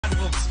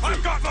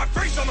I've got my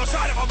face on the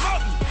side of a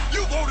mountain.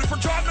 You voted for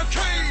John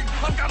McCain.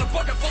 I've got a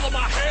bucket full of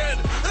my head,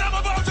 and I'm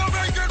about to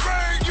make it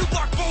rain. You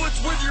block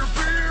bullets with your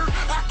beard.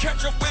 I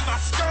catch them with my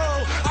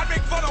skull. I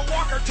make fun of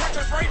Walker,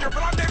 Texas Ranger,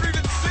 but I've never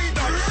even seen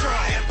that show.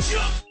 I am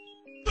Chuck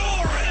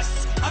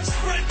Norris. I've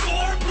spread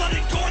more blood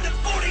and gore than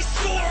 40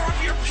 score of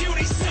your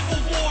puny civil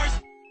wars.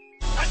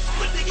 I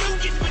split the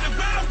Union with a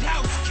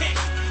roundhouse kick.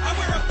 I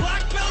wear a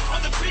black belt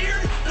on the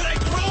beard that I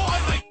grow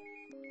on my...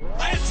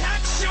 I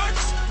attack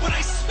sharks when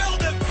I smell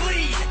them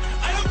bleed.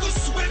 I don't go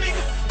swimming.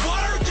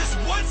 Water just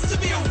wants to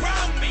be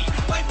around me.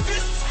 My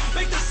fists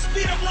make the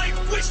speed of light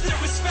wish that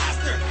it was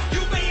faster.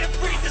 You may have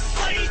freed the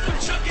slaves, but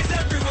Chuck is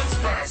everyone's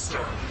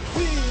master.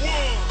 Who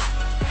won?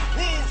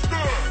 Who's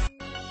next?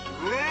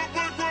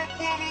 Rapid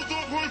bottles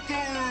of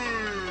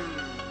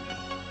victory!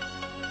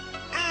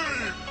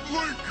 Abe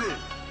Lincoln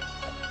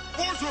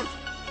versus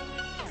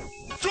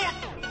Chuck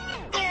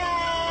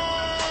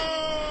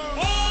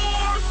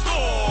Our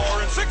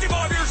score! In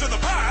 65 years in the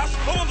past,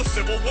 I won the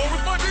Civil War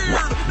with my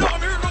beard. Now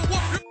I'm here to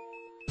whoop you.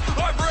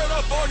 I've read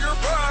up on your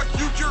back.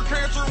 You cure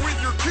cancer with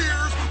your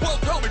tears. Well,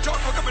 tell me, John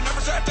McCain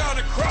never sat down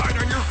and cried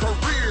on your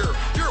career.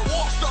 You're a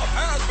washed-up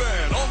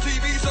has-been on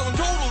TV selling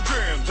total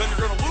gems, and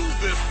you're gonna lose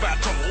this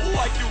battle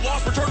like you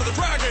lost Return of the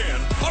Dragon.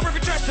 I'll rip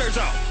your chest hairs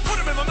out, put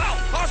them in my mouth.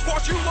 I'll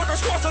squash you like I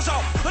squashed us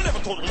out. I never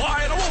told a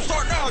lie, and I won't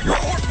start now. You're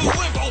a horse with a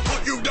limp, I'll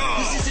put you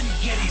down. This isn't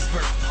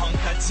Gettysburg, punk.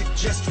 I'd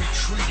suggest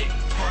retreating,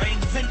 for I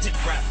invented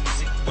rap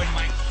music when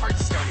my heart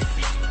started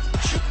beating.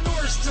 Chuck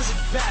Norris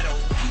doesn't battle,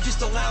 he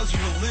just allows you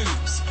to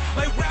lose.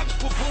 My raps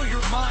will blow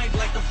your mind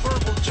like a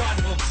verbal John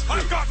Wilkes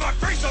flute. I've got my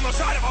face on the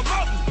side of a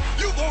mountain.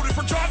 You voted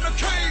for John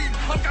McCain.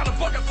 I've got a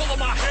bucket full of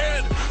my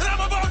head, and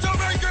I'm about to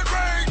make it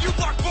rain. You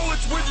block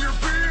bullets with your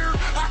beard.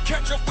 I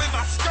catch them with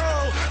my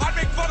skull. I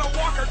make fun of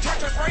Walker,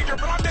 Texas Ranger,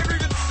 but I've never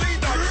even seen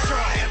that show.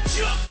 I am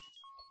Chuck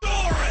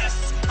Norris.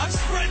 I've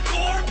spread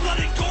more blood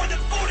and gore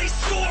than 40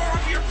 score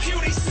of your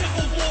puny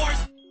civil wars.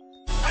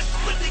 I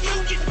split the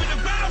Union with a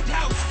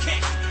roundhouse kick.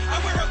 I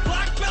wear a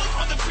black belt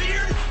on the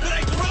beard that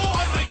I grow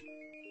on my...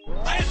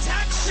 I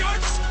attack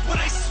sharks when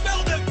I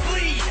smell them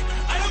bleed.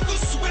 I don't go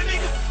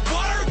swimming.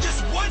 Water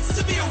just wants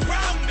to be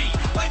around me.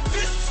 My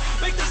fists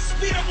make the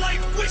speed of light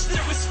wish that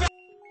it was fast.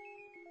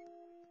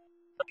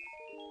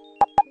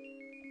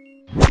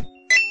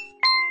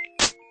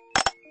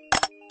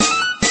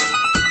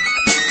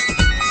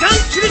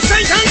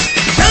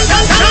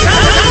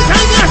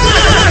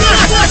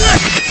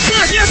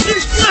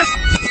 Yes!